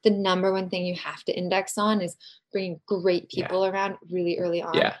the number one thing you have to index on is bringing great people around really early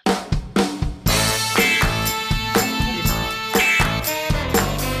on. Yeah.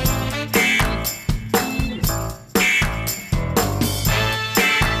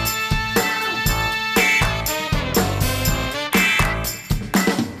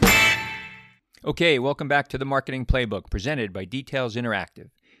 Okay, welcome back to the Marketing Playbook presented by Details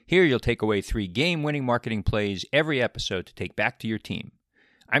Interactive. Here you'll take away 3 game-winning marketing plays every episode to take back to your team.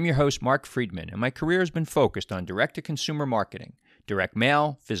 I'm your host, Mark Friedman, and my career has been focused on direct-to-consumer marketing, direct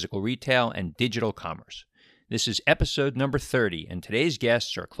mail, physical retail, and digital commerce. This is episode number 30, and today's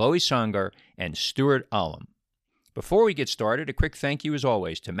guests are Chloe Songer and Stuart Ahlum. Before we get started, a quick thank you as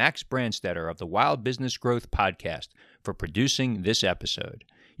always to Max Brandstetter of the Wild Business Growth Podcast for producing this episode.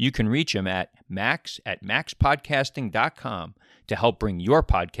 You can reach him at max@maxpodcasting.com to help bring your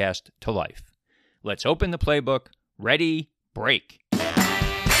podcast to life. Let's open the playbook. Ready, break.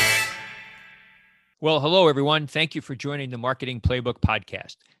 Well, hello, everyone. Thank you for joining the Marketing Playbook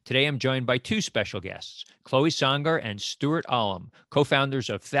podcast. Today, I'm joined by 2 special guests, Chloe Songer and Stuart Ahlum, co-founders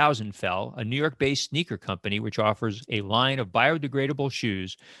of Thousandfell, a New York-based sneaker company which offers a line of biodegradable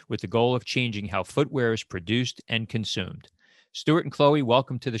shoes with the goal of changing how footwear is produced and consumed. Stuart and Chloe,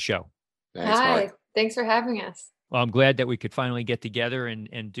 welcome to the show. Thanks, Hi, Mark. thanks for having us. Well, I'm glad that we could finally get together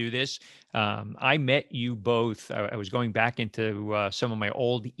and do this. I met you both. I was going back into some of my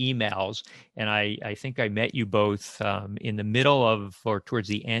old emails, and I think I met you both in the middle of or towards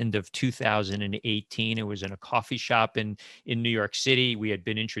the end of 2018. It was in a coffee shop in New York City. We had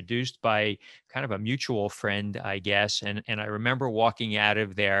been introduced by kind of a mutual friend, I guess. And I remember walking out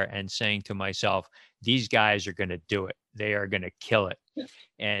of there and saying to myself, these guys are going to do it. They are going to kill it.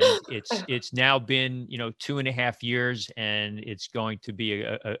 And it's now been, 2.5 years, and it's going to be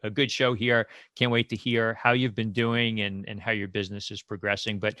a good show here. Can't wait to hear how you've been doing and how your business is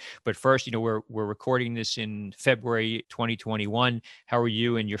progressing. But first, we're recording this in February 2021. How are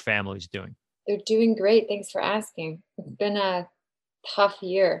you and your families doing? They're doing great. Thanks for asking. It's been a tough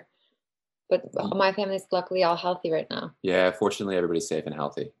year, but my family's luckily all healthy right now. Yeah, fortunately, everybody's safe and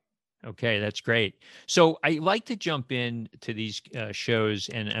healthy. Okay, that's great. So I like to jump into these shows,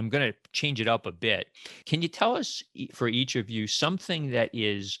 and I'm going to change it up a bit. Can you tell us, for each of you, something that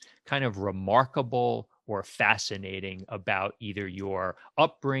is kind of remarkable or fascinating about either your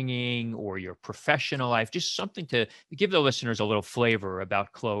upbringing or your professional life? Just something to give the listeners a little flavor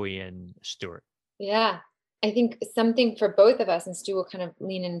about Chloe and Stuart. Yeah, I think something for both of us, and Stu will kind of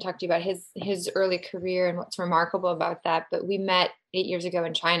lean in and talk to you about his early career and what's remarkable about that. But we met 8 years ago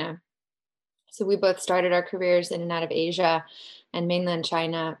in China. So we both started our careers in and out of Asia and mainland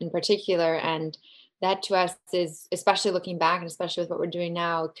China in particular. And that to us is, especially looking back and especially with what we're doing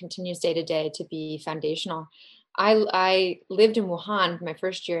now, continues day to day to be foundational. I lived in Wuhan for my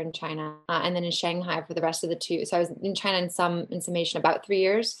first year in China and then in Shanghai for the rest of the 2. So I was in China in summation about 3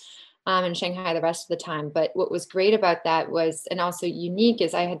 years, in Shanghai the rest of the time. But what was great about that was, and also unique,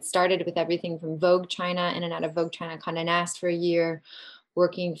 is I had started with everything from Vogue China, in and out of Vogue China, Condé Nast for a year,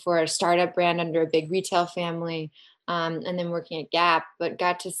 working for a startup brand under a big retail family, and then working at Gap, but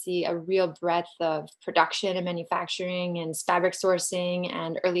got to see a real breadth of production and manufacturing and fabric sourcing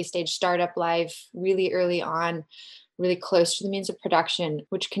and early stage startup life really early on, really close to the means of production,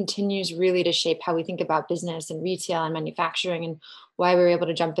 which continues really to shape how we think about business and retail and manufacturing and why we were able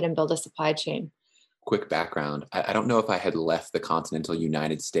to jump in and build a supply chain. Quick background. I don't know if I had left the continental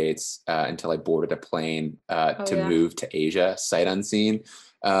United States until I boarded a plane to move to Asia, sight unseen.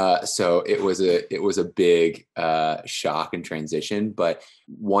 So it was a big shock and transition, but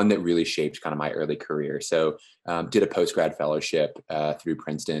one that really shaped kind of my early career. So did a postgrad fellowship through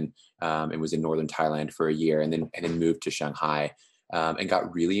Princeton and was in northern Thailand for a year, and then moved to Shanghai and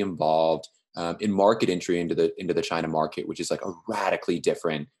got really involved in market entry into the China market, which is like a radically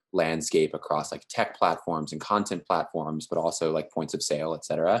different landscape across like tech platforms and content platforms, but also like points of sale, et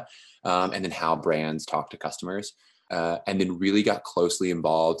cetera. And then how brands talk to customers. And then really got closely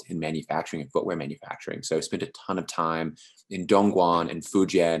involved in manufacturing and footwear manufacturing. So I spent a ton of time in Dongguan and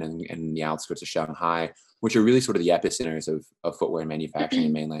Fujian and the outskirts of Shanghai, which are really sort of the epicenters of footwear manufacturing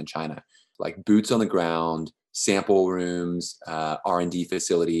in mainland China. Like boots on the ground, sample rooms, R&D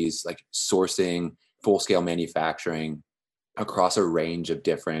facilities, like sourcing, full-scale manufacturing across a range of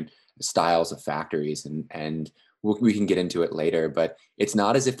different styles of factories. And we can get into it later, but it's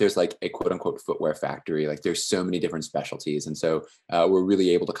not as if there's like a quote unquote footwear factory. Like there's so many different specialties. And so we're really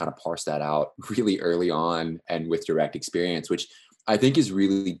able to kind of parse that out really early on and with direct experience, which I think is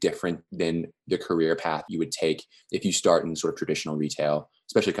really different than the career path you would take if you start in sort of traditional retail,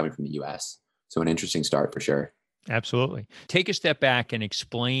 especially coming from the US. So an interesting start for sure. Absolutely. Take a step back and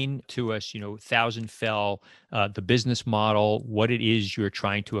explain to us, Thousand Fell, the business model, what it is you're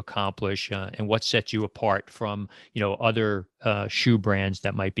trying to accomplish, and what sets you apart from, other shoe brands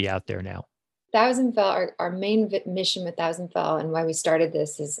that might be out there now. Thousand Fell, our main mission with Thousand Fell and why we started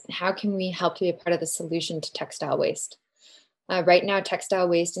this is how can we help to be a part of the solution to textile waste? Right now, textile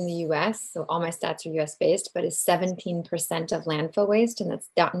waste in the US, so all my stats are US based, but is 17% of landfill waste. And that's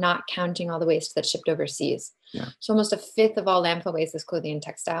not counting all the waste that's shipped overseas. Yeah. So almost a fifth of all landfill waste is clothing and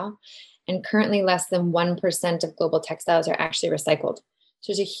textile. And currently less than 1% of global textiles are actually recycled.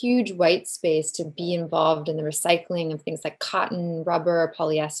 So there's a huge white space to be involved in the recycling of things like cotton, rubber,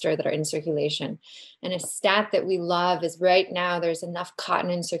 polyester that are in circulation. And a stat that we love is right now there's enough cotton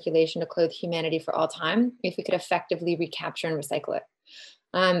in circulation to clothe humanity for all time if we could effectively recapture and recycle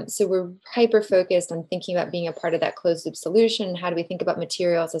it. So we're hyper focused on thinking about being a part of that closed loop solution. How do we think about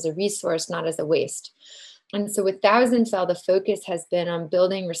materials as a resource, not as a waste? And so with Thousand Fell, the focus has been on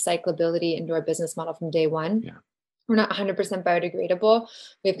building recyclability into our business model from day one. Yeah. We're not 100% biodegradable.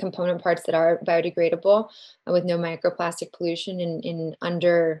 We have component parts that are biodegradable with no microplastic pollution in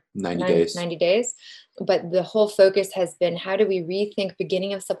under 90 days. But the whole focus has been how do we rethink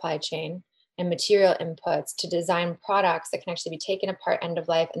beginning of supply chain and material inputs to design products that can actually be taken apart end of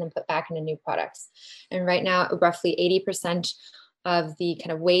life and then put back into new products. And right now, roughly 80% of the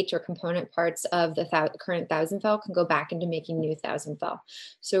kind of weight or component parts of the current Thousand Fell can go back into making new Thousand Fell.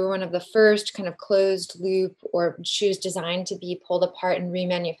 So we're one of the first kind of closed loop or shoes designed to be pulled apart and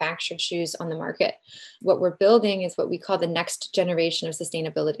remanufactured shoes on the market. What we're building is what we call the next generation of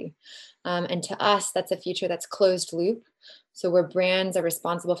sustainability. And to us, that's a future that's closed loop. So where brands are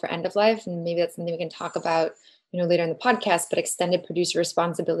responsible for end of life, and maybe that's something we can talk about later in the podcast, but extended producer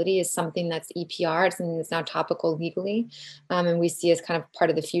responsibility is something that's EPR, it's something that's now topical legally. And we see as kind of part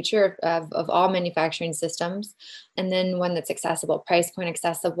of the future of all manufacturing systems. And then one that's accessible, price point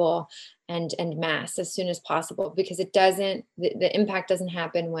accessible and mass as soon as possible, because it doesn't, the impact doesn't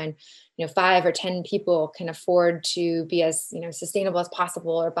happen when, 5 or 10 people can afford to be as, sustainable as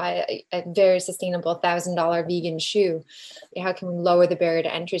possible or buy a very sustainable $1,000 vegan shoe. How can we lower the barrier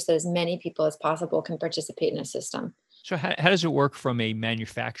to entry so as many people as possible can participate in a system? So how does it work from a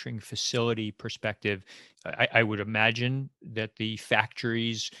manufacturing facility perspective? I would imagine that the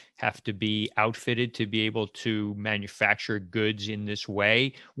factories have to be outfitted to be able to manufacture goods in this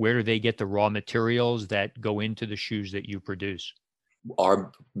way. Where do they get the raw materials that go into the shoes that you produce?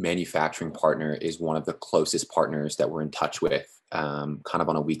 Our manufacturing partner is one of the closest partners that we're in touch with, kind of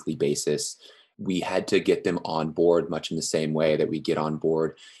on a weekly basis. We had to get them on board much in the same way that we get on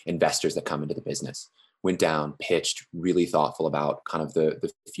board investors that come into the business. Went down, pitched, really thoughtful about kind of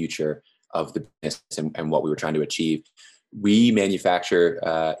the future of the business and what we were trying to achieve. We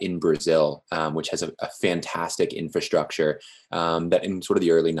manufacture in Brazil, which has a fantastic infrastructure that in sort of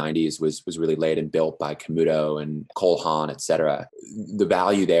the early 90s was really laid and built by Camuto and Cole Haan, et cetera. The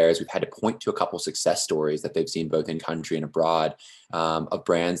value there is we've had to point to a couple success stories that they've seen both in country and abroad of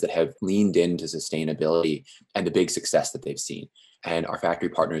brands that have leaned into sustainability and the big success that they've seen. And our factory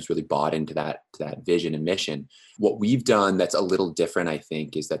partners really bought into that vision and mission. What we've done that's a little different, I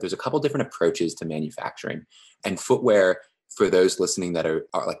think, is that there's a couple different approaches to manufacturing. And footwear, for those listening that are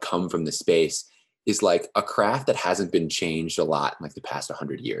like come from the space, is like a craft that hasn't been changed a lot in like the past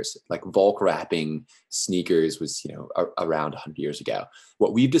 100 years. Like Volk wrapping sneakers was, around 100 years ago.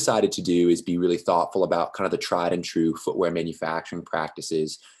 What we've decided to do is be really thoughtful about kind of the tried and true footwear manufacturing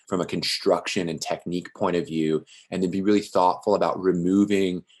practices from a construction and technique point of view, and then be really thoughtful about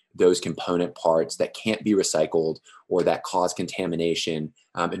removing those component parts that can't be recycled or that cause contamination,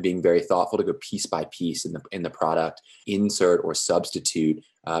 and being very thoughtful to go piece by piece in the product, insert or substitute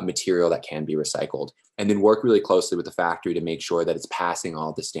material that can be recycled, and then work really closely with the factory to make sure that it's passing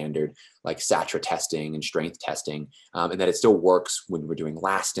all the standard like SATRA testing and strength testing, and that it still works when we're doing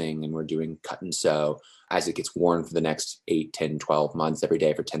lasting and we're doing cut and sew as it gets worn for the next 8, 10, 12 months every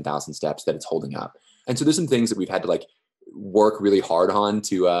day for 10,000 steps, that it's holding up. And so there's some things that we've had to like work really hard on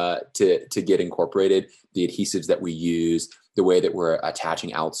to get incorporated. The adhesives that we use, the way that we're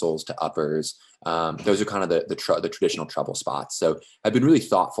attaching outsoles to uppers, those are kind of the traditional trouble spots. So I've been really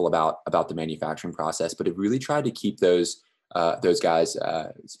thoughtful about the manufacturing process, but have really tried to keep those guys,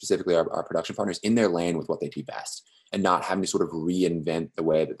 specifically our production partners, in their lane with what they do best, and not having to sort of reinvent the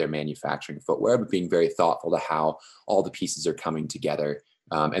way that they're manufacturing footwear, but being very thoughtful to how all the pieces are coming together,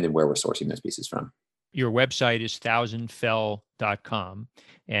 and then where we're sourcing those pieces from. Your website is thousandfell.com.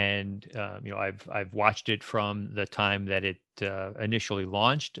 And, I've watched it from the time that it initially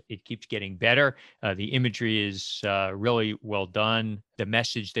launched. It keeps getting better. The imagery is really well done. The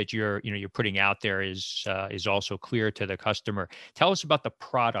message that you're putting out there is also clear to the customer. Tell us about the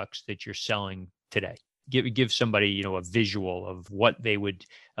products that you're selling today. Give somebody, a visual of what they would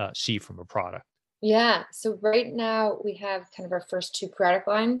see from a product. Yeah. So right now we have kind of our first two product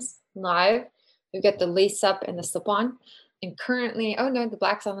lines live. We've got the lace up and the slip on. And currently, oh no, the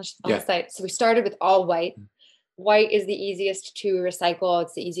black's on the site. So we started with all white. White is the easiest to recycle.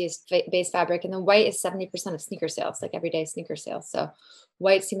 It's the easiest base fabric. And then white is 70% of sneaker sales, like everyday sneaker sales. So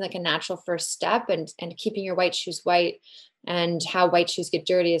white seemed like a natural first step, and keeping your white shoes white, and how white shoes get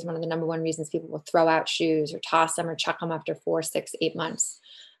dirty is one of the number one reasons people will throw out shoes or toss them or chuck them after 4, 6, 8 months.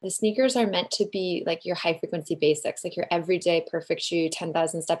 The sneakers are meant to be like your high frequency basics, like your everyday perfect shoe,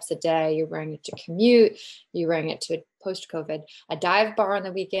 10,000 steps a day. You're wearing it to commute, you're wearing it to post COVID, a dive bar on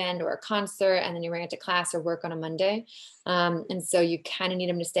the weekend or a concert, and then you're wearing it to class or work on a Monday. And so you kind of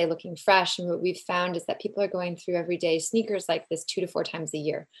need them to stay looking fresh. And what we've found is that people are going through everyday sneakers like this 2 to 4 times a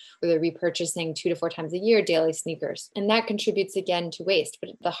year, where they're repurchasing 2 to 4 times a year daily sneakers. And that contributes again to waste.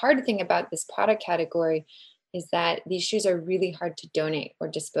 But the hard thing about this product category is that these shoes are really hard to donate or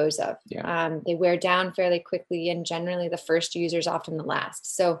dispose of. They wear down fairly quickly, and generally the first user is often the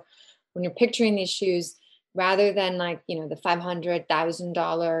last. So when you're picturing these shoes, rather than like, the $500,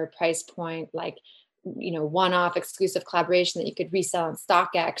 $1,000 price point, like, one-off exclusive collaboration that you could resell on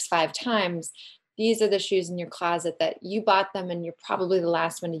StockX 5 times, these are the shoes in your closet that you bought them, and you're probably the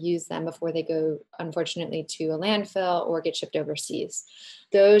last one to use them before they go, unfortunately, to a landfill or get shipped overseas.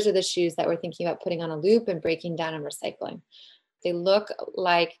 Those are the shoes that we're thinking about putting on a loop and breaking down and recycling. They look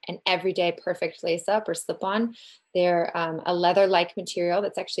like an everyday perfect lace up or slip on. They're a leather-like material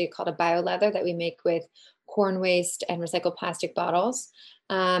that's actually called a bio leather that we make with corn waste and recycled plastic bottles.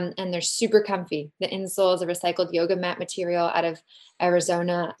 And they're super comfy. The insole is a recycled yoga mat material out of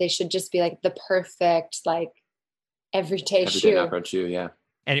Arizona. They should just be like the perfect, like everyday shoe. Everyday shoe, yeah.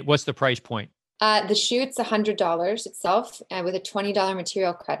 And what's the price point? The shoe, it's $100 itself, with a $20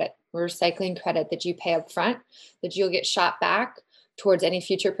 material credit, or recycling credit that you pay up front, that you'll get shot back towards any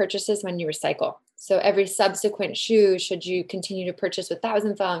future purchases when you recycle. So every subsequent shoe, should you continue to purchase with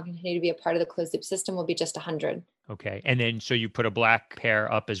Thousand Fell and continue to be a part of the closed loop system, will be just $100. Okay. And then, so you put a black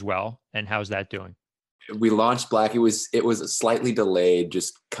pair up as well. And how's that doing? We launched black. It was slightly delayed,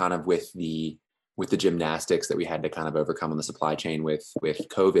 just kind of with the gymnastics that we had to kind of overcome on the supply chain with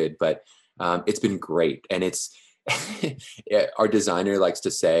COVID, but it's been great. And it's our designer likes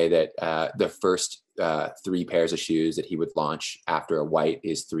to say that the first 3 pairs of shoes that he would launch after a white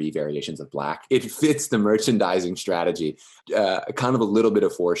is 3 variations of black. It fits the merchandising strategy. Kind of a little bit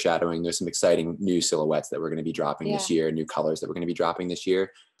of foreshadowing. There's some exciting new silhouettes that we're going to be dropping this year, new colors that we're going to be dropping this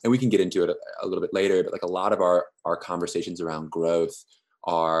year. And we can get into it a little bit later, but like a lot of our conversations around growth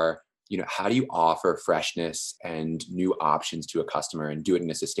are, how do you offer freshness and new options to a customer and do it in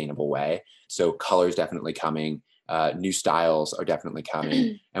a sustainable way? So colors definitely coming. New styles are definitely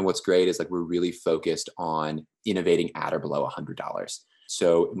coming. And what's great is like we're really focused on innovating at or below $100.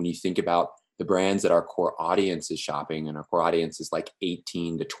 So when you think about the brands that our core audience is shopping, and our core audience is like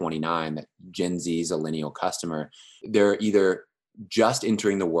 18 to 29, that Gen Z zillennial customer, they're either just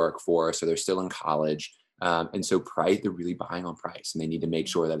entering the workforce or they're still in college. And so price, they're really buying on price, and they need to make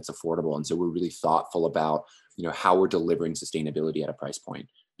sure that it's affordable. And so we're really thoughtful about, how we're delivering sustainability at a price point,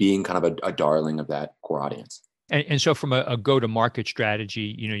 being kind of a darling of that core audience. And so from a go-to-market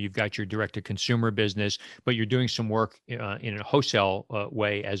strategy, you've got your direct-to-consumer business, but you're doing some work in a wholesale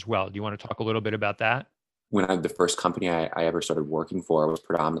way as well. Do you want to talk a little bit about that? When the first company I ever started working for was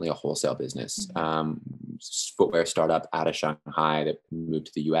predominantly a wholesale business, footwear startup out of Shanghai that moved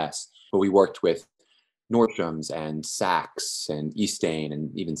to the US. But we worked with Nordstrom's and Saks and Eastain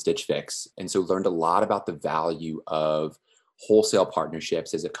and even Stitch Fix. And so learned a lot about the value of wholesale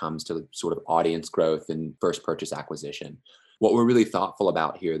partnerships as it comes to sort of audience growth and first purchase acquisition. What we're really thoughtful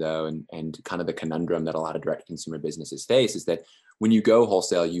about here, though, and kind of the conundrum that a lot of direct consumer businesses face, is that when you go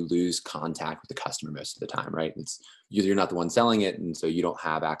wholesale, you lose contact with the customer most of the time, right? You're not the one selling it, and so you don't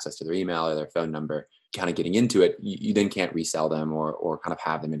have access to their email or their phone number. Kind of getting into it, you then can't resell them or kind of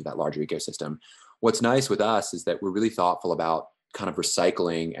have them into that larger ecosystem. What's nice with us is that we're really thoughtful about kind of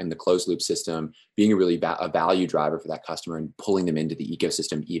recycling and the closed loop system being a value driver for that customer and pulling them into the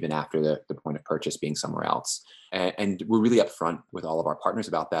ecosystem even after the point of purchase being somewhere else. And we're really upfront with all of our partners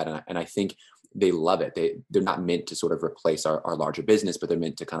about that. And I think they love it. They're not meant to sort of replace our larger business, but they're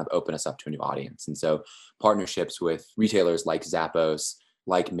meant to kind of open us up to a new audience. And so partnerships with retailers like Zappos,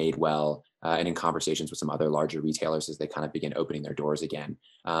 like Madewell, and in conversations with some other larger retailers as they kind of begin opening their doors again.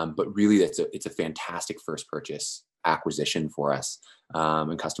 But really, it's a fantastic first purchase acquisition for us,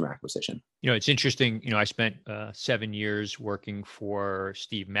 and customer acquisition. It's interesting. I spent 7 years working for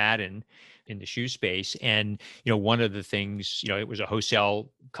Steve Madden in the shoe space. And, one of the things, it was a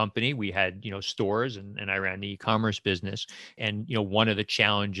wholesale company. We had, stores and I ran the e-commerce business. And, one of the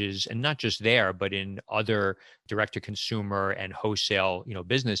challenges, and not just there, but in other direct to consumer and wholesale,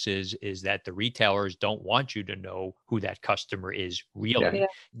 businesses, is that the retailers don't want you to know who that customer is really. Yeah.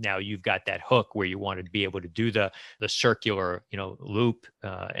 Now you've got that hook where you want to be able to do the circular, loop,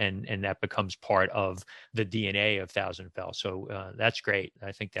 and that becomes part of the DNA of Thousand Fell. So that's great.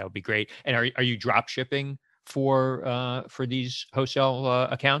 I think that would be great. And are you drop shipping for these wholesale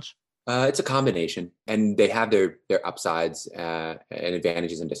accounts? It's a combination, and they have their upsides and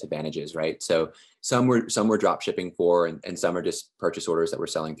advantages and disadvantages, right? So some we're drop shipping for, and some are just purchase orders that we're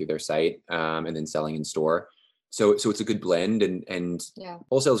selling through their site, and then selling in store. So it's a good blend, and Yeah.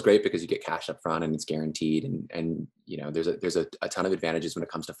 Wholesale is great because you get cash up front and it's guaranteed, and there's a ton of advantages when it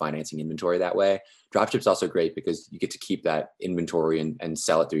comes to financing inventory that way. Dropship's also great because you get to keep that inventory and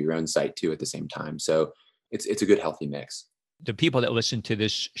sell it through your own site too at the same time. So it's a good healthy mix. The people that listen to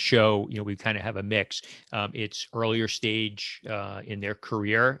this show, we kind of have a mix. It's earlier stage in their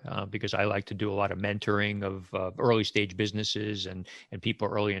career, because I like to do a lot of mentoring of early stage businesses and people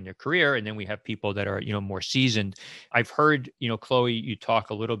early in their career. And then we have people that are, more seasoned. I've heard, Chloe, you talk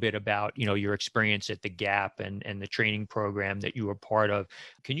a little bit about, your experience at the Gap and the training program that you were part of.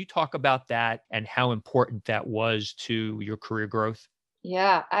 Can you talk about that and how important that was to your career growth?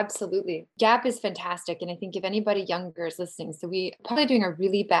 Yeah, absolutely. Gap is fantastic. And I think if anybody younger is listening, so we probably doing a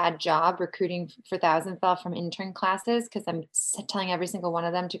really bad job recruiting for Thousandfell from intern classes, because I'm telling every single one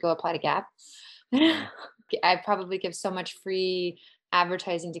of them to go apply to Gap. I probably give so much free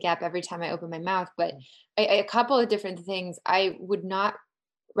advertising to Gap every time I open my mouth. But a couple of different things I would not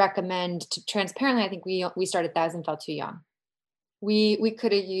recommend to transparently. I think we started Thousandfell too young. We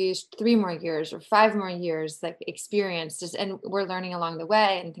could have used 3 more years or 5 more years, like experience, and we're learning along the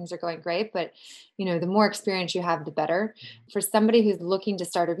way and things are going great. But, the more experience you have, the better. For somebody who's looking to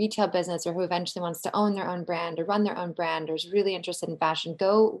start a retail business or who eventually wants to own their own brand or run their own brand or is really interested in fashion,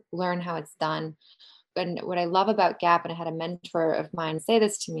 go learn how it's done. And what I love about Gap, and I had a mentor of mine say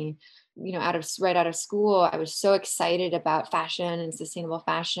this to me, right out of school, I was so excited about fashion and sustainable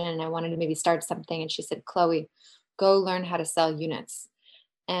fashion. And I wanted to maybe start something. And she said, Chloe, go learn how to sell units.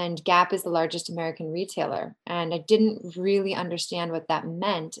 And Gap is the largest American retailer. And I didn't really understand what that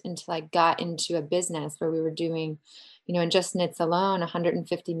meant until I got into a business where we were doing, in just knits alone,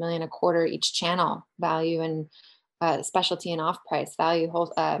 150 million a quarter each channel value, and specialty and off price value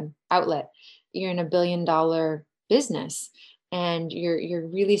whole outlet. You're in $1 billion business. And you're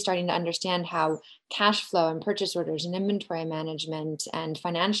really starting to understand how cash flow and purchase orders and inventory management and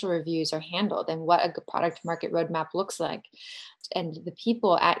financial reviews are handled, and what a good product market roadmap looks like. And the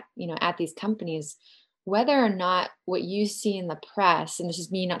people at these companies, whether or not what you see in the press, and this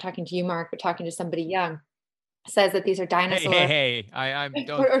is me not talking to you, Mark, but talking to somebody young, says that these are dinosaurs. Hey, I'm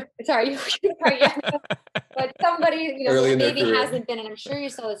sorry, but somebody maybe hasn't been, and I'm sure you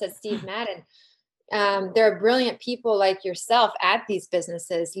saw this at Steve Madden. There are brilliant people like yourself at these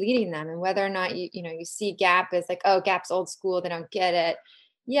businesses leading them. And whether or not you see Gap as like, oh, Gap's old school, they don't get it.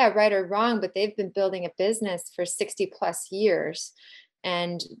 Yeah, right or wrong, but they've been building a business for 60 plus years.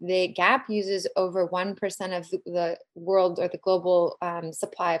 And Gap uses over 1% of the world or the global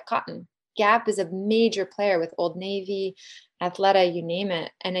supply of cotton. Gap is a major player with Old Navy, Athleta, you name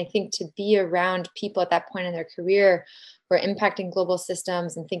it. And I think to be around people at that point in their career who are impacting global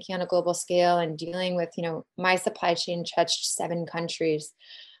systems and thinking on a global scale and dealing with, my supply chain touched 7 countries,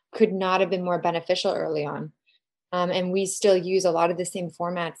 could not have been more beneficial early on. And we still use a lot of the same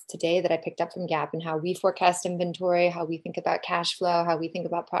formats today that I picked up from Gap, and how we forecast inventory, how we think about cash flow, how we think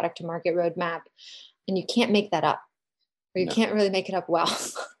about product to market roadmap. And you can't make that up, or you can't really make it up well,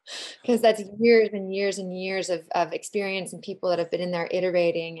 because that's years and years and years of experience and people that have been in there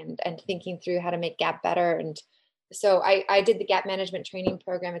iterating and thinking through how to make Gap better. And so I did the Gap management training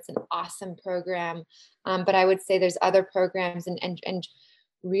program. It's an awesome program. But I would say there's other programs, and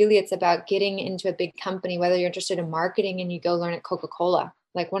really it's about getting into a big company, whether you're interested in marketing and you go learn at Coca-Cola.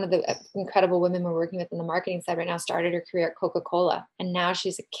 Like one of the incredible women we're working with in the marketing side right now started her career at Coca-Cola. And now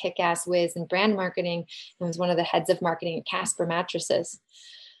she's a kick-ass whiz in brand marketing and was one of the heads of marketing at Casper Mattresses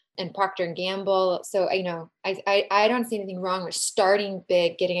and Procter and Gamble. So, I don't see anything wrong with starting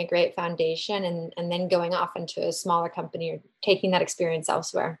big, getting a great foundation, and then going off into a smaller company or taking that experience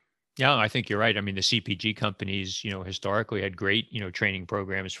elsewhere. Yeah, I think you're right. I mean, the CPG companies, historically had great, training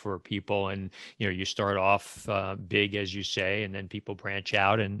programs for people. And, you start off big, as you say, and then people branch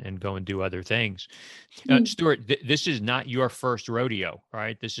out and go and do other things. Stuart, this is not your first rodeo,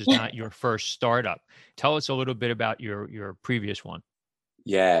 right? This is not your first startup. Tell us a little bit about your previous one.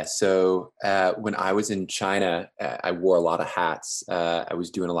 Yeah. So when I was in China, I wore a lot of hats. I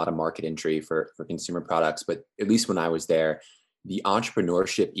was doing a lot of market entry for consumer products. But at least when I was there, the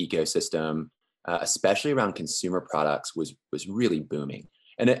entrepreneurship ecosystem, especially around consumer products, was really booming.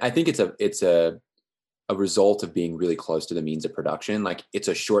 And I think it's a result of being really close to the means of production. Like it's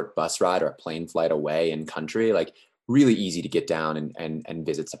a short bus ride or a plane flight away in country, like really easy to get down and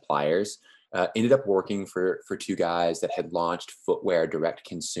visit suppliers. Ended up working for two guys that had launched footwear direct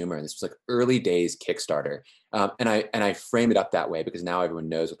consumer. This was like early days Kickstarter, and I frame it up that way because now everyone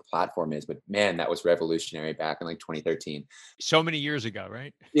knows what the platform is. But man, that was revolutionary back in like 2013. So many years ago,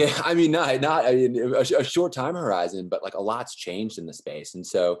 right? Yeah, I mean, not I mean, a short time horizon, but like a lot's changed in the space, and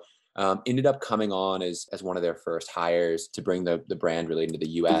so ended up coming on as one of their first hires to bring the brand really into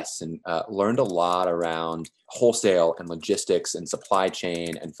the US, and learned a lot around wholesale and logistics and supply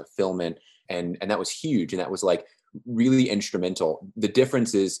chain and fulfillment. And that was huge. And that was like really instrumental. The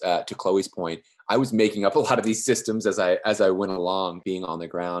difference is, to Chloe's point, I was making up a lot of these systems as I went along, being on the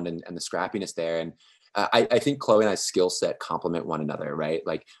ground and the scrappiness there. And I think Chloe and I's skill set complement one another, right?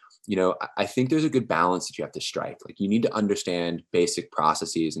 Like, I think there's a good balance that you have to strike. Like you need to understand basic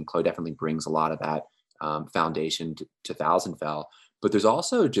processes, and Chloe definitely brings a lot of that foundation to Thousand Fell. But there's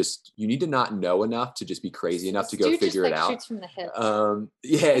also just, you need to not know enough to just be crazy enough to go figure it out. Shoots from the hip.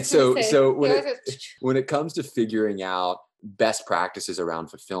 Yeah. So when it comes to figuring out best practices around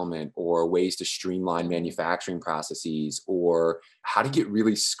fulfillment or ways to streamline manufacturing processes or how to get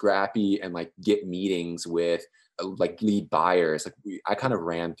really scrappy and like get meetings with like lead buyers, like I kind of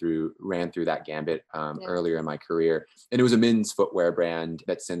ran through that gambit earlier in my career. And it was a men's footwear brand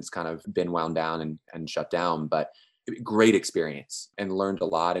that's since kind of been wound down and shut down, but great experience, and learned a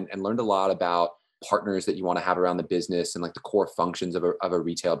lot, and learned a lot about partners that you want to have around the business and like the core functions of a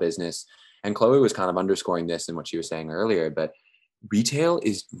retail business. And Chloe was kind of underscoring this in what she was saying earlier, but retail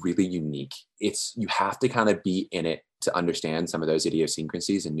is really unique. You have to kind of be in it to understand some of those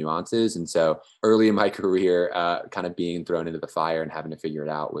idiosyncrasies and nuances. And so early in my career, kind of being thrown into the fire and having to figure it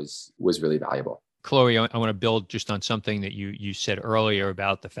out was really valuable. Chloe, I want to build just on something that you said earlier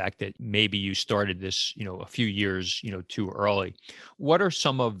about the fact that maybe you started this, a few years, too early. What are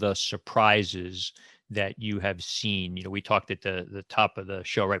some of the surprises that you have seen? We talked at the top of the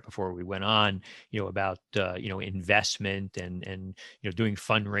show right before we went on, about investment and doing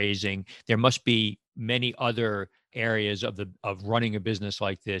fundraising. There must be many other areas of running a business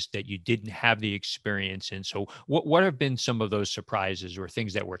like this that you didn't have the experience in. So what have been some of those surprises or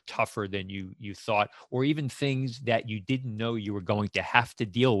things that were tougher than you thought, or even things that you didn't know you were going to have to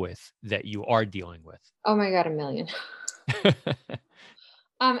deal with that you are dealing with? Oh my God, a million.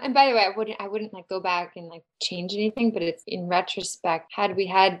 And by the way, I wouldn't like go back and like change anything, but it's in retrospect, had we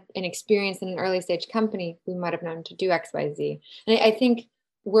had an experience in an early stage company, we might have known to do X, Y, Z. And I think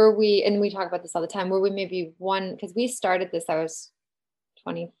and we talk about this all the time, were we maybe because we started this, I was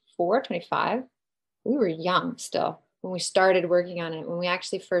 24, 25. We were young still when we started working on it. When we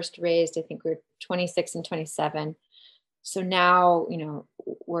actually first raised, I think we were 26 and 27. So now,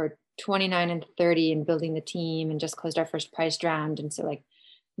 we're 29 and 30 and building the team and just closed our first priced round. And so like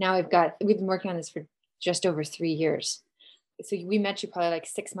now we've been working on this for just over 3 years. So we met you probably like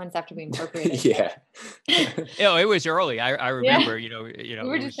 6 months after we incorporated. Yeah. It was early. I remember, we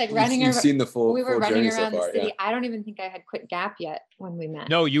were just like running around. Seen the full, we were running around so far, the city. yeah. I don't even think I had quit Gap yet when we met.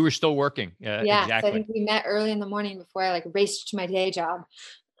 No, you were still working. Yeah. Exactly. So I think we met early in the morning before I like raced to my day job.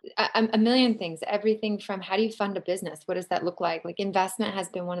 A million things, everything from how do you fund a business? What does that look like? Like investment has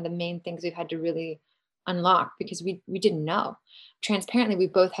been one of the main things we've had to really unlock because we didn't know. Transparently, we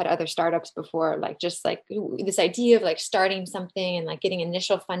both had other startups before, like just like this idea of like starting something and like getting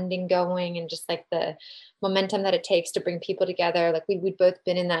initial funding going and just like the momentum that it takes to bring people together. Like we'd both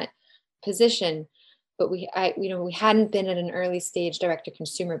been in that position, but we hadn't been at an early stage direct to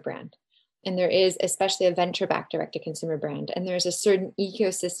consumer brand. And there is especially a venture-backed direct-to-consumer brand. And there's a certain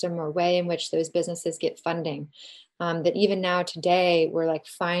ecosystem or way in which those businesses get funding that even now today, we're like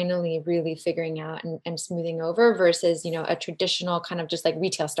finally really figuring out and smoothing over versus, a traditional kind of just like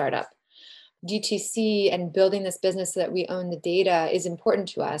retail startup. DTC and building this business so that we own the data is important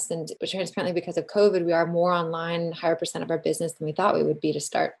to us. And transparently, because of COVID, we are more online, higher percent of our business than we thought we would be to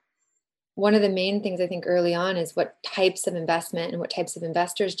start. one of the main things I think early on is what types of investment and what types of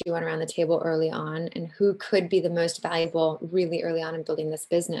investors do you want around the table early on, and who could be the most valuable really early on in building this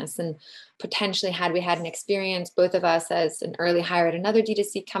business. And potentially, had we had an experience, both of us as an early hire at another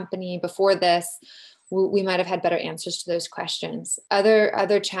D2C company before this, we might have had better answers to those questions.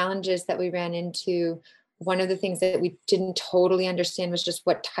 Other challenges that we ran into, one of the things that we didn't totally understand was just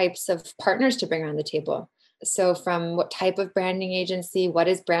what types of partners to bring around the table. So from what type of branding agency, what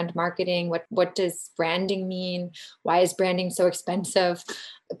is brand marketing? What does branding mean? Why is branding so expensive?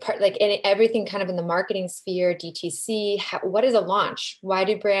 Like everything kind of in the marketing sphere, DTC, what is a launch? Why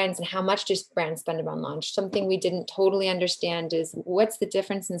do brands and how much do brands spend on launch? Something we didn't totally understand is what's the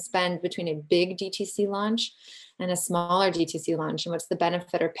difference in spend between a big DTC launch and a smaller DTC launch? And what's the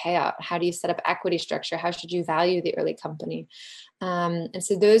benefit or payout? How do you set up equity structure? How should you value the early company? And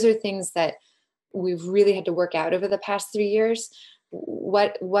so those are things that we've really had to work out over the past 3 years.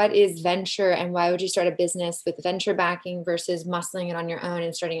 What is venture, and why would you start a business with venture backing versus muscling it on your own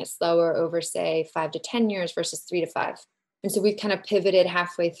and starting it slower over, say, 5 to 10 years versus 3 to 5? And so we've kind of pivoted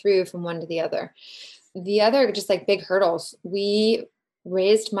halfway through from one to the other. The other, just like big hurdles, we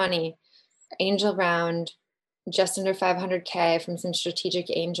raised money, angel round, just under 500K from some strategic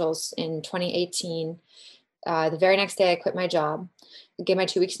angels in 2018. The very next day I quit my job, gave my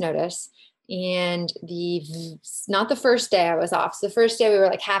 2 weeks notice. And not the first day I was off. So the first day we were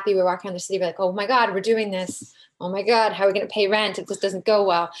like happy. We were walking around the city. We're like, oh my God, we're doing this. Oh my God, how are we going to pay rent if this doesn't go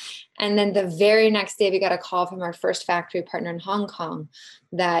well? And then the very next day we got a call from our first factory partner in Hong Kong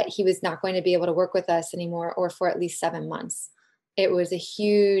that he was not going to be able to work with us anymore, or for at least 7 months. It was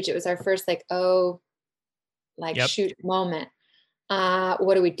our first shoot moment.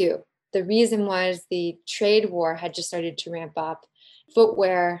 What do we do? The reason was the trade war had just started to ramp up.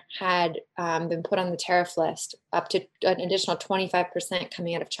 Footwear had been put on the tariff list, up to an additional 25%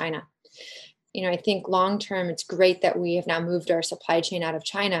 coming out of China. I think long-term, it's great that we have now moved our supply chain out of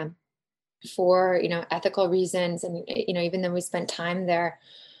China for, ethical reasons. And, even though we spent time there,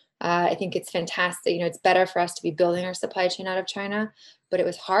 I think it's fantastic. It's better for us to be building our supply chain out of China, but it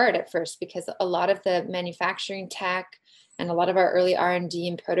was hard at first because a lot of the manufacturing tech and a lot of our early R&D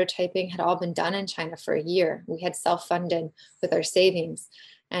and prototyping had all been done in China for a year. We had self-funded with our savings.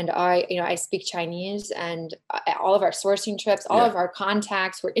 And I speak Chinese, and all of our sourcing trips, all of our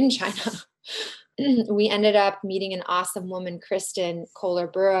contacts were in China. We ended up meeting an awesome woman, Kristen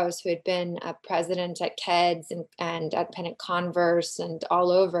Kohler-Burroughs, who had been a president at Keds and at Pennant Converse and all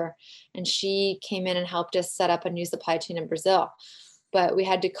over. And she came in and helped us set up a new supply chain in Brazil. But we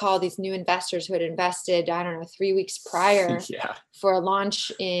had to call these new investors who had invested, 3 weeks prior for a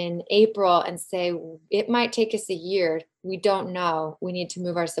launch in April and say, it might take us a year. We don't know. We need to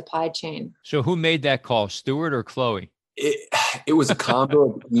move our supply chain. So who made that call, Stuart or Chloe? It was a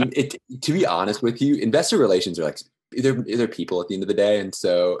combo. To be honest with you, investor relations are like, they're people at the end of the day. And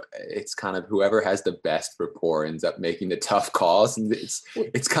so it's kind of whoever has the best rapport ends up making the tough calls. And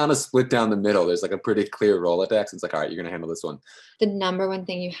it's kind of split down the middle. There's like a pretty clear Rolodex. It's like, all right, you're going to handle this one. The number one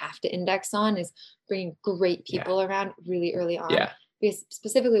thing you have to index on is bringing great people around really early on. Yeah. Because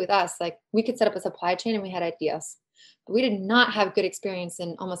specifically with us, like we could set up a supply chain and we had ideas, but we did not have good experience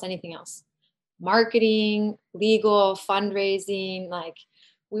in almost anything else. Marketing, legal, fundraising,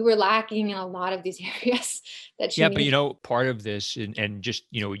 we were lacking in a lot of these areas that you need. But part of this and just,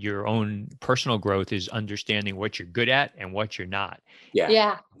 your own personal growth is understanding what you're good at and what you're not.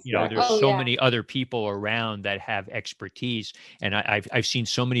 Yeah. There's so many other people around that have expertise. And I've seen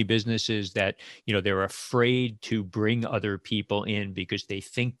so many businesses that, they're afraid to bring other people in because they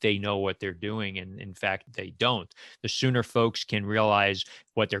think they know what they're doing. And in fact, they don't. The sooner folks can realize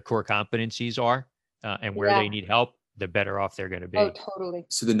what their core competencies are and where they need help, the better off they're going to be. Oh, totally.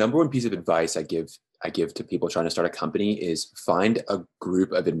 So the number one piece of advice I give to people trying to start a company is find a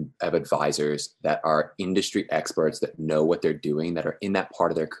group of advisors that are industry experts that know what they're doing, that are in that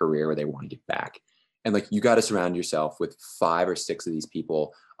part of their career where they want to get back. And you got to surround yourself with 5 or 6 of these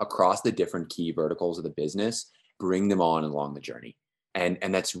people across the different key verticals of the business, bring them on along the journey. And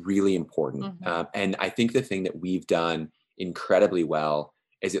that's really important. Mm-hmm. And I think the thing that we've done incredibly well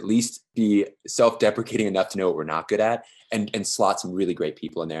is at least be self-deprecating enough to know what we're not good at and slot some really great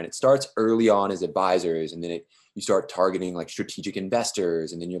people in there. And it starts early on as advisors, and then you start targeting strategic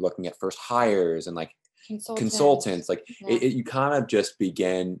investors, and then you're looking at first hires and consultants. You kind of just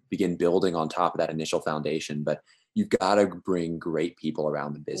begin building on top of that initial foundation, but you've got to bring great people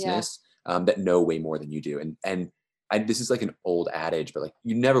around the business that know way more than you do. And this is like an old adage, but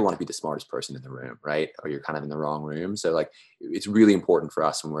you never want to be the smartest person in the room, right? Or you're kind of in the wrong room. So it's really important for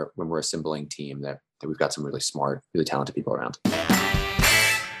us when we're assembling team that we've got some really smart, really talented people around.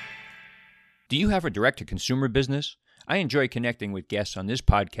 Do you have a direct-to-consumer business? I enjoy connecting with guests on this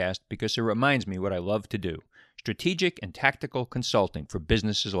podcast because it reminds me what I love to do, strategic and tactical consulting for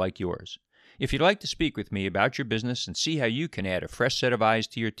businesses like yours. If you'd like to speak with me about your business and see how you can add a fresh set of eyes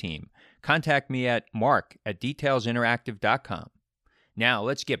to your team, contact me at mark@detailsinteractive.com. Now,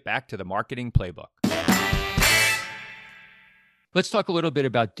 let's get back to the marketing playbook. Let's talk a little bit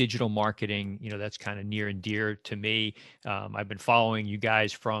about digital marketing. That's kind of near and dear to me. I've been following you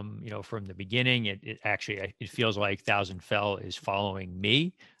guys from the beginning. It feels like Thousand Fell is following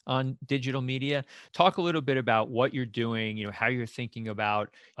me on digital media. Talk a little bit about what you're doing, how you're thinking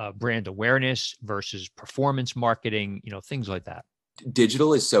about brand awareness versus performance marketing, things like that.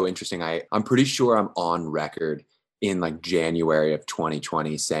 Digital is so interesting. I'm pretty sure I'm on record in like January of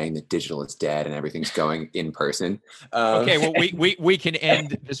 2020 saying that digital is dead and everything's going in person. Okay, well, we can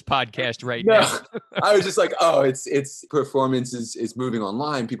end this podcast right now. I was just like, oh, it's performance is moving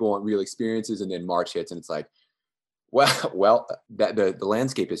online. People want real experiences. And then March hits and it's like, well, that the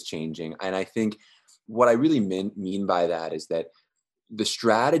landscape is changing. And I think what I really mean by that is that the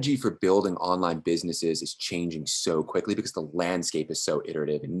strategy for building online businesses is changing so quickly because the landscape is so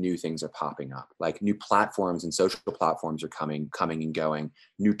iterative and new things are popping up. Like new platforms and social platforms are coming and going.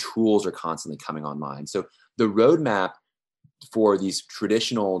 New tools are constantly coming online. So the roadmap for these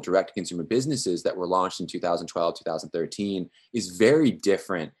traditional direct-to-consumer businesses that were launched in 2012, 2013 is very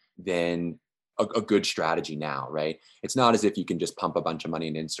different than a good strategy now, right? It's not as if you can just pump a bunch of money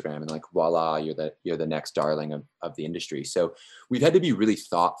in Instagram and like, voila, you're the next darling of the industry. So we've had to be really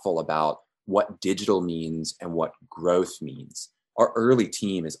thoughtful about what digital means and what growth means. Our early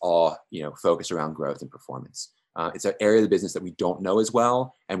team is all, focused around growth and performance. It's an area of the business that we don't know as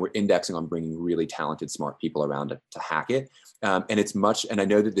well. And we're indexing on bringing really talented, smart people around to hack it. And I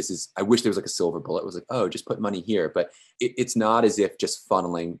know that I wish there was like a silver bullet. It was like, oh, just put money here. But it's not as if just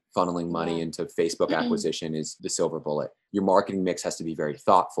funneling money into Facebook acquisition is the silver bullet. Your marketing mix has to be very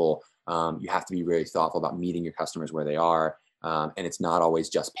thoughtful. You have to be very thoughtful about meeting your customers where they are. And it's not always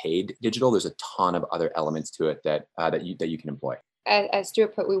just paid digital. There's a ton of other elements to it that you can employ. As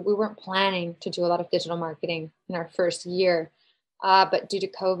Stuart put, we weren't planning to do a lot of digital marketing in our first year, but due to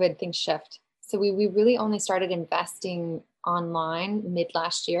COVID, things shift. So we really only started investing online mid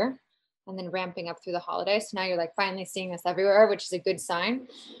last year and then ramping up through the holidays. So now you're like finally seeing us everywhere, which is a good sign.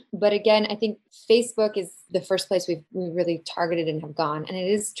 But again, I think Facebook is the first place we really targeted and have gone. And it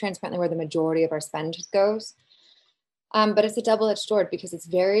is transparently where the majority of our spend goes. But it's a double-edged sword because it's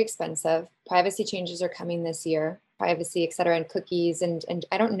very expensive. Privacy changes are coming this year, privacy, et cetera, and cookies. And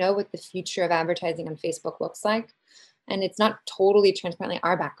I don't know what the future of advertising on Facebook looks like. And it's not totally transparently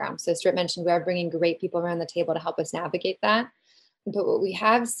our background. So Stuart mentioned we are bringing great people around the table to help us navigate that. But what we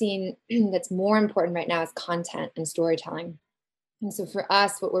have seen that's more important right now is content and storytelling. And so for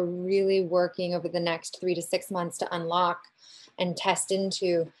us, what we're really working over the next 3 to 6 months to unlock and test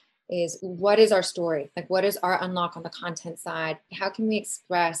into is what is our story? Like, what is our unlock on the content side? How can we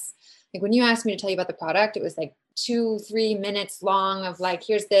express, like when you asked me to tell you about the product, it was like 2-3 minutes long of like,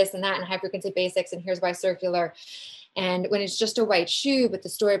 here's this and that and high frequency basics and here's why circular. And when it's just a white shoe, but the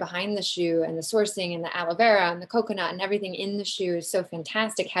story behind the shoe and the sourcing and the aloe vera and the coconut and everything in the shoe is so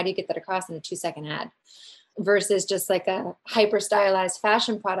fantastic. How do you get that across in a 2-second ad versus just like a hyper stylized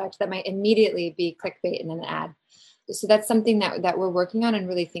fashion product that might immediately be clickbait in an ad? So that's something that we're working on and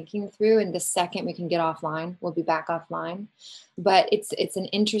really thinking through. And the second we can get offline, we'll be back offline. But it's an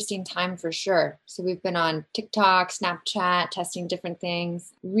interesting time for sure. So we've been on TikTok, Snapchat, testing different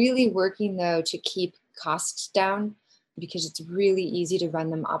things, really working though to keep costs down because it's really easy to run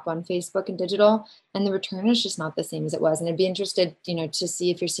them up on Facebook and digital. And the return is just not the same as it was. And I'd be interested, to see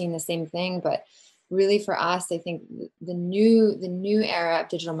if you're seeing the same thing. But really for us, I think the new era of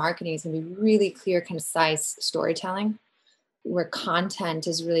digital marketing is going to be really clear, concise storytelling where content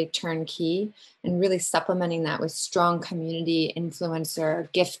is really turnkey and really supplementing that with strong community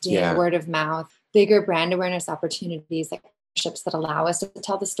influencer, gifting, word of mouth, bigger brand awareness opportunities, like partnerships that allow us to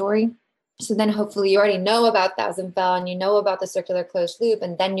tell the story. So then hopefully you already know about Thousand Fell and you know about the circular closed loop,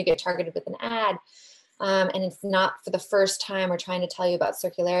 and then you get targeted with an ad. And it's not for the first time we're trying to tell you about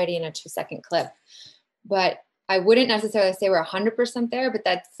circularity in a 2-second clip. But I wouldn't necessarily say we're 100% there, but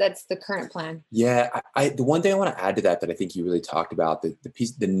that's the current plan. Yeah, the one thing I want to add to that I think you really talked about, the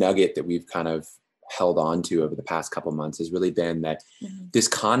nugget that we've kind of held on to over the past couple of months has really been that this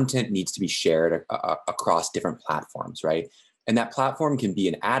content needs to be shared across different platforms, right? And that platform can be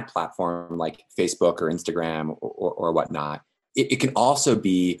an ad platform like Facebook or Instagram or whatnot. It can also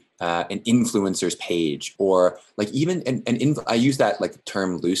be an influencer's page, or like even I use that like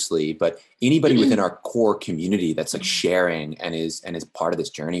term loosely, but anybody within our core community that's like sharing and is part of this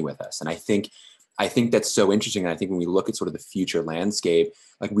journey with us. And I think that's so interesting. And I think when we look at sort of the future landscape,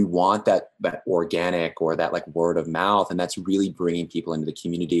 like we want that organic or that like word of mouth, and that's really bringing people into the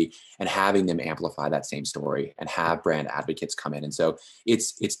community and having them amplify that same story and have brand advocates come in. And so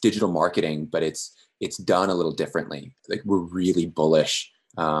it's digital marketing, but it's done a little differently. Like we're really bullish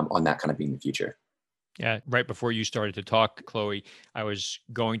on that kind of being the future. Yeah, right before you started to talk, Chloe, I was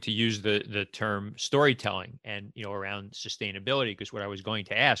going to use the term storytelling and around sustainability, because what I was going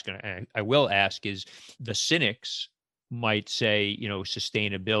to ask, and I will ask, is the cynics might say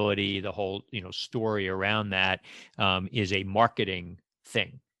sustainability, the whole story around that is a marketing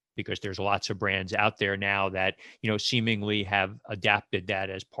thing, because there's lots of brands out there now that seemingly have adapted that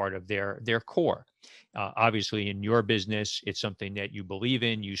as part of their core. Obviously, in your business, it's something that you believe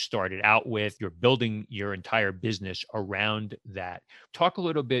in. You started out with, you're building your entire business around that. Talk a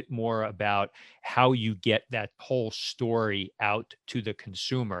little bit more about how you get that whole story out to the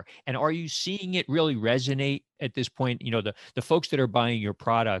consumer. And are you seeing it really resonate at this point? The folks that are buying your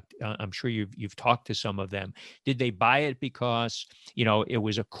product, I'm sure you've talked to some of them. Did they buy it because, it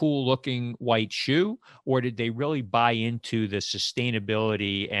was a cool looking white shoe, or did they really buy into the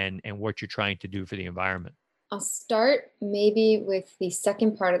sustainability and what you're trying to do for the environment? I'll start maybe with the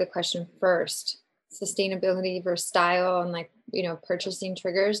second part of the question first, sustainability versus style and purchasing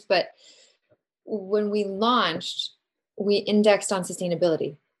triggers. But when we launched, we indexed on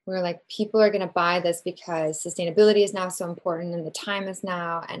sustainability. We were like, people are going to buy this because sustainability is now so important and the time is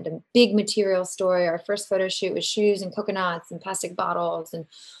now, and a big material story. Our first photo shoot was shoes and coconuts and plastic bottles, and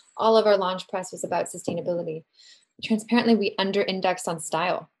all of our launch press was about sustainability. Transparently, we under indexed on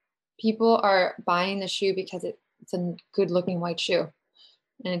style. People are buying the shoe because it's a good looking white shoe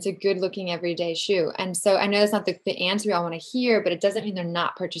and it's a good looking everyday shoe. And so I know that's not the answer we all want to hear, but it doesn't mean they're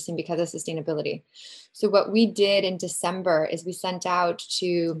not purchasing because of sustainability. So what we did in December is we sent out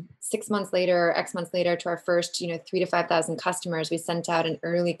to 6 months later, X months later, to our first, 3,000 to 5,000 customers, we sent out an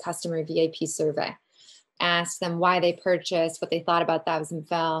early customer VIP survey, asked them why they purchased, what they thought about Thousand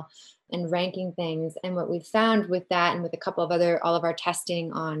Fell, and ranking things. And what we found with that, and with a couple of all of our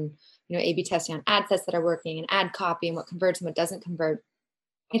testing on, A/B testing on ad sets that are working and ad copy and what converts and what doesn't convert,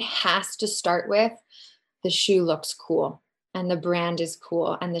 it has to start with the shoe looks cool and the brand is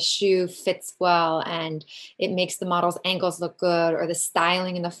cool and the shoe fits well and it makes the model's ankles look good, or the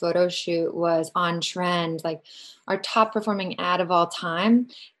styling in the photo shoot was on trend. Like our top performing ad of all time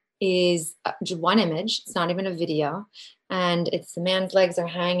is just one image. It's not even a video. And it's the man's legs are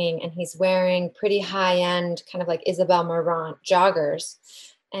hanging and he's wearing pretty high end, kind of like Isabel Marant joggers.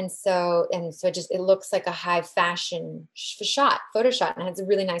 And so it looks like a high fashion photo shot, and it has a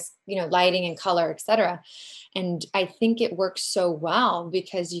really nice, lighting and color, etc. And I think it works so well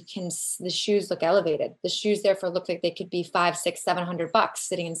because the shoes look elevated. The shoes therefore look like they could be $500, $600, $700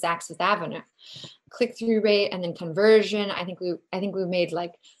 sitting in Saks Fifth Avenue. Click-through rate and then conversion. I think we made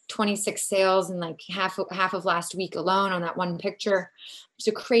like 26 sales in like half of last week alone on that one picture. It's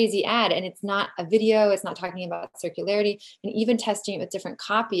a crazy ad, and it's not a video. It's not talking about circularity, and even testing it with different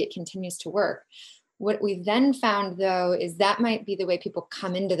copy, it continues to work. What we then found though is that might be the way people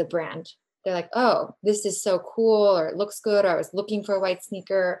come into the brand. They're like, oh, this is so cool, or it looks good, or I was looking for a white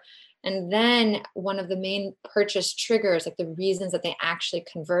sneaker. And then one of the main purchase triggers, like the reasons that they actually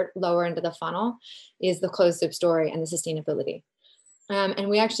convert lower into the funnel, is the closed loop story and the sustainability. And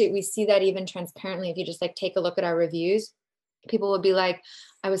we see that even transparently. If you just like take a look at our reviews, people will be like,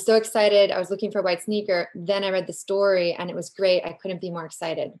 I was so excited. I was looking for a white sneaker. Then I read the story and it was great. I couldn't be more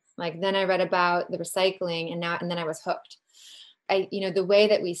excited. Like then I read about the recycling and then I was hooked. The way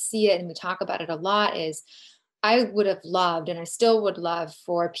that we see it, and we talk about it a lot, is I would have loved, and I still would love,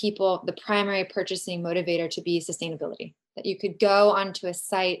 for people, the primary purchasing motivator to be sustainability. That you could go onto a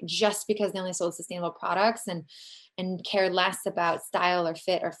site just because they only sold sustainable products and care less about style or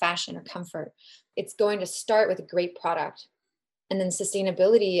fit or fashion or comfort. It's going to start with a great product, and then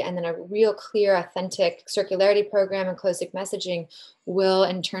sustainability, and then a real clear, authentic circularity program and closed loop messaging will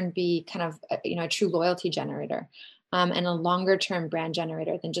in turn be kind of a true loyalty generator. And a longer term brand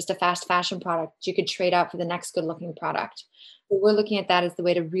generator than just a fast fashion product you could trade out for the next good looking product. So we're looking at that as the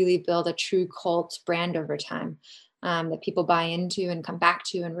way to really build a true cult brand over time, that people buy into and come back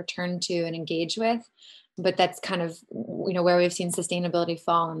to and return to and engage with. But that's kind of where we've seen sustainability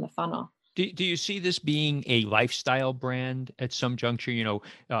fall in the funnel. Do you see this being a lifestyle brand at some juncture?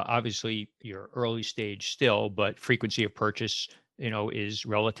 Obviously you're early stage still, but frequency of purchase is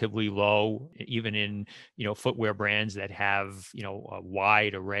relatively low, even in, footwear brands that have, a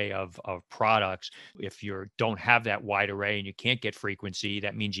wide array of products. If you don't have that wide array and you can't get frequency,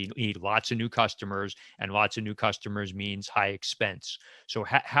 that means you need lots of new customers, and lots of new customers means high expense. So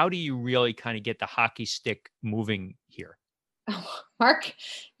how do you really kind of get the hockey stick moving here? Oh, Mark,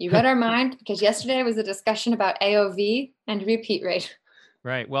 you read our mind, because yesterday was a discussion about AOV and repeat rate.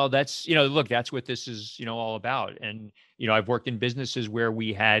 Right. Well, that's, look, that's what this is, all about. And, I've worked in businesses where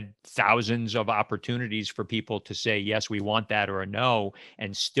we had thousands of opportunities for people to say, yes, we want that, or a no.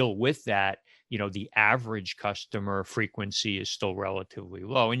 And still with that, the average customer frequency is still relatively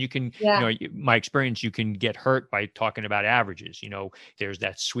low. And you can, my experience, you can get hurt by talking about averages. There's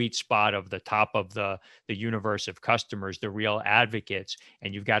that sweet spot of the top of the universe of customers, the real advocates,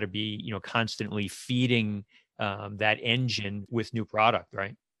 and you've got to be, constantly feeding that engine with new product,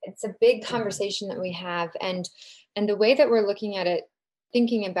 right? It's a big conversation that we have, and the way that we're looking at it,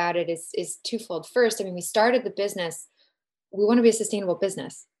 thinking about it, is twofold. First, I mean, we started the business. We want to be a sustainable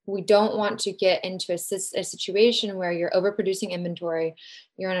business. We don't want to get into a situation where you're overproducing inventory,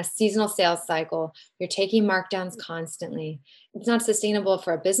 you're on a seasonal sales cycle, you're taking markdowns constantly. It's not sustainable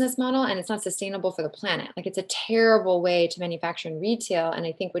for a business model, and it's not sustainable for the planet. Like, it's a terrible way to manufacture and retail. And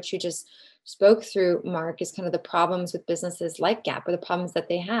I think what you just spoke through, Mark, is kind of the problems with businesses like Gap, or the problems that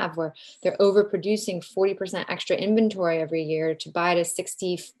they have, where they're overproducing 40% extra inventory every year to buy to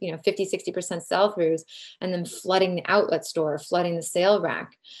 50, 60% sell-throughs, and then flooding the outlet store, flooding the sale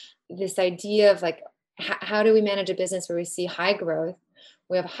rack. This idea of like, how do we manage a business where we see high growth,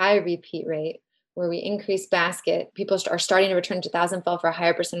 we have high repeat rate, where we increase basket, people are starting to return to Thousand Fell for a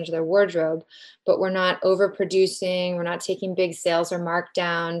higher percentage of their wardrobe, but we're not overproducing, we're not taking big sales or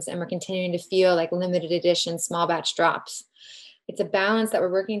markdowns, and we're continuing to feel like limited edition, small batch drops. It's a balance that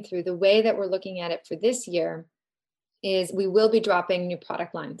we're working through. The way that we're looking at it for this year is we will be dropping new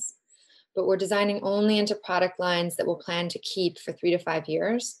product lines, but we're designing only into product lines that we'll plan to keep for 3 to 5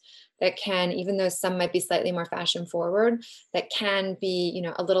 years. That can, even though some might be slightly more fashion forward, that can be,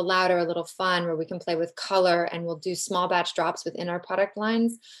 a little louder, a little fun, where we can play with color, and we'll do small batch drops within our product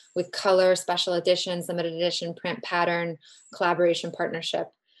lines with color, special editions, limited edition, print, pattern, collaboration,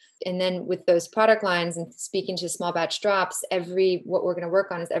 partnership. And then with those product lines, and speaking to small batch drops, what we're going to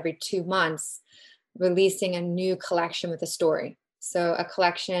work on is every 2 months, releasing a new collection with a story. So a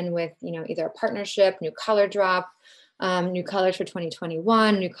collection with, either a partnership, new color drop, new colors for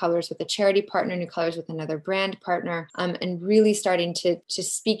 2021, new colors with a charity partner, new colors with another brand partner, and really starting to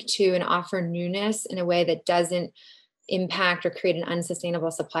speak to and offer newness in a way that doesn't impact or create an unsustainable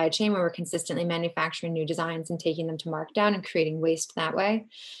supply chain, where we're consistently manufacturing new designs and taking them to markdown and creating waste that way.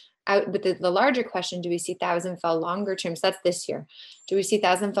 But the larger question, do we see Thousand Fell longer term? So that's this year. Do we see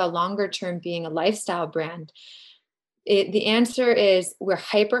Thousand Fell longer term being a lifestyle brand? The answer is, we're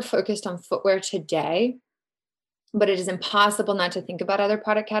hyper focused on footwear today, but it is impossible not to think about other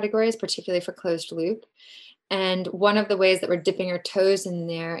product categories, particularly for closed loop. And one of the ways that we're dipping our toes in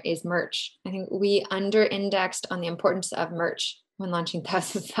there is merch. I think we under-indexed on the importance of merch when launching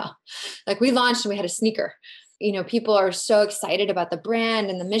Thousand Fell. Like, we launched and we had a sneaker. People are so excited about the brand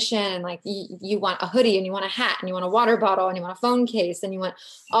and the mission, and like, you want a hoodie, and you want a hat, and you want a water bottle, and you want a phone case, and you want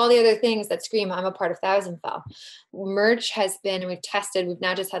all the other things that scream, I'm a part of Thousand Fell. Merch has been, and we've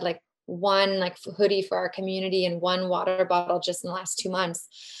now just had like one like hoodie for our community and one water bottle just in the last 2 months.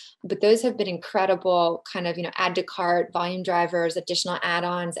 But those have been incredible kind of, add to cart, volume drivers, additional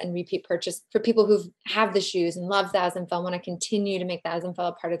add-ons, and repeat purchase for people who have the shoes and love Thousand Fell, want to continue to make Thousand Fell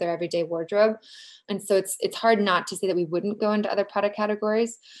a part of their everyday wardrobe. And so it's hard not to say that we wouldn't go into other product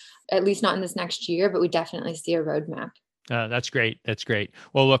categories, at least not in this next year, but we definitely see a roadmap. That's great. That's great.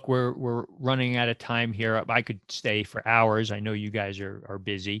 Well, look, we're running out of time here. I could stay for hours. I know you guys are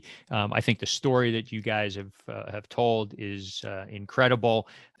busy. I think the story that you guys have told is incredible.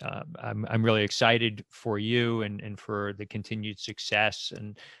 I'm really excited for you and for the continued success.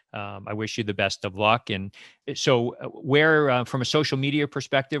 And I wish you the best of luck. And so, where from a social media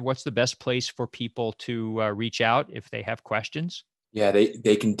perspective, what's the best place for people to reach out if they have questions? Yeah,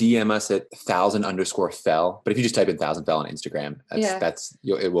 they can DM us at 1000_fell. But if you just type in Thousand Fell on Instagram,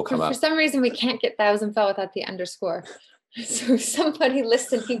 it will come up. For some reason, we can't get Thousand Fell without the underscore. So if somebody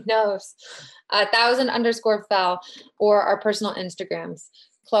listening knows, 1000_fell, or our personal Instagrams,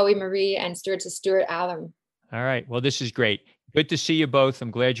 Chloe Marie and Stuart Ahlum. All right. Well, this is great. Good to see you both.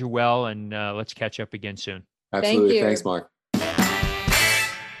 I'm glad you're well, and let's catch up again soon. Absolutely. Thank you. Thanks, Mark.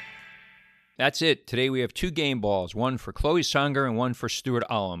 That's it. Today we have 2 game balls, one for Chloe Sanger and one for Stuart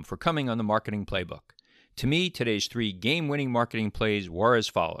Ahlum for coming on the Marketing Playbook. To me, today's 3 game-winning marketing plays were as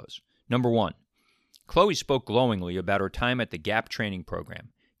follows. Number 1, Chloe spoke glowingly about her time at the Gap training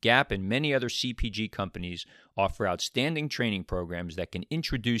program. Gap and many other CPG companies offer outstanding training programs that can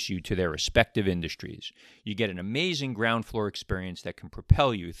introduce you to their respective industries. You get an amazing ground floor experience that can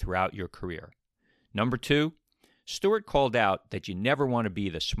propel you throughout your career. Number 2, Stuart called out that you never want to be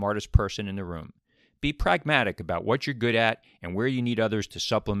the smartest person in the room. Be pragmatic about what you're good at and where you need others to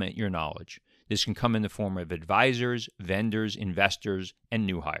supplement your knowledge. This can come in the form of advisors, vendors, investors, and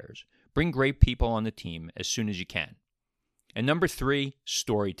new hires. Bring great people on the team as soon as you can. And number 3,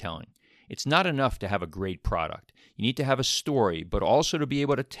 storytelling. It's not enough to have a great product. You need to have a story, but also to be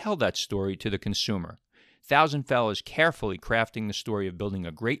able to tell that story to the consumer. Thousandfell is carefully crafting the story of building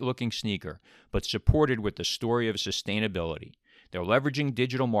a great-looking sneaker, but supported with the story of sustainability. They're leveraging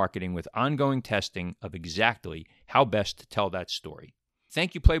digital marketing with ongoing testing of exactly how best to tell that story.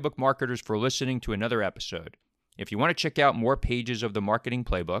 Thank you, Playbook marketers, for listening to another episode. If you want to check out more pages of the Marketing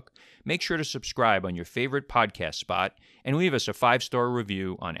Playbook, make sure to subscribe on your favorite podcast spot and leave us a 5-star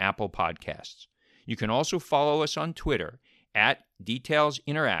review on Apple Podcasts. You can also follow us on Twitter at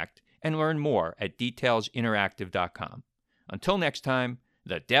DetailsInteract and learn more at detailsinteractive.com. Until next time,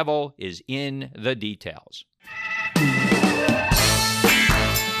 the devil is in the details.